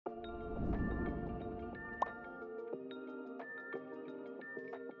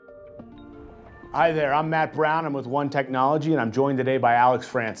Hi there, I'm Matt Brown. I'm with One Technology, and I'm joined today by Alex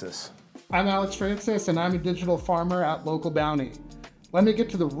Francis. I'm Alex Francis, and I'm a digital farmer at Local Bounti. Let me get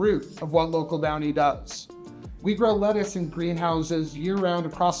to the root of what Local Bounti does. We grow lettuce in greenhouses year-round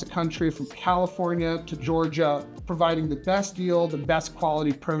across the country from California to Georgia, providing the best yield and best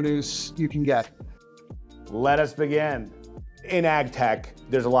quality produce you can get. Let us begin. In ag tech,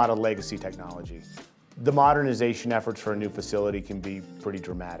 there's a lot of legacy technology. The modernization efforts for a new facility can be pretty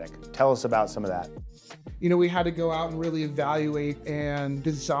dramatic. Tell us about some of that. We had to go out and really evaluate and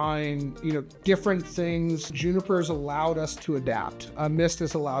design, different things. Juniper has allowed us to adapt. Mist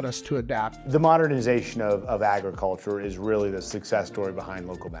has allowed us to adapt. The modernization of agriculture is really the success story behind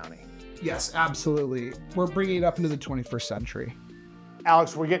Local Bounti. Yes, absolutely. We're bringing it up into the 21st century.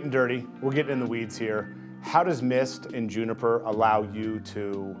 Alex, we're getting dirty. We're getting in the weeds here. How does Mist and Juniper allow you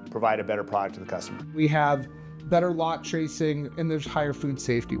to provide a better product to the customer? We have better lot tracing, and there's higher food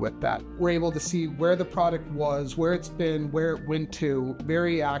safety with that. We're able to see where the product was, where it's been, where it went to,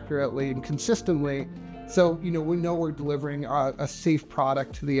 very accurately and consistently. So, we know we're delivering a safe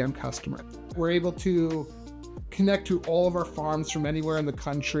product to the end customer. We're able to connect to all of our farms from anywhere in the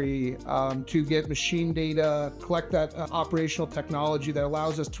country to get machine data, collect that operational technology that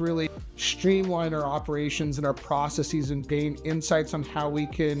allows us to really streamline our operations and our processes and gain insights on how we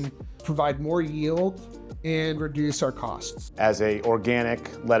can provide more yield and reduce our costs. As an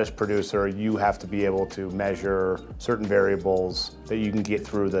organic lettuce producer, you have to be able to measure certain variables that you can get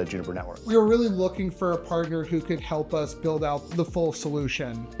through the Juniper network. We were really looking for a partner who could help us build out the full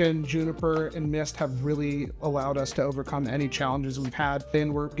solution. And Juniper and Mist have really allowed us to overcome any challenges we've had,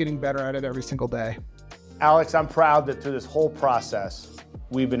 and we're getting better at it every single day. Alex, I'm proud that through this whole process,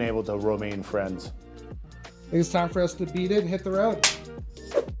 we've been able to remain friends. I think it's time for us to beat it and hit the road.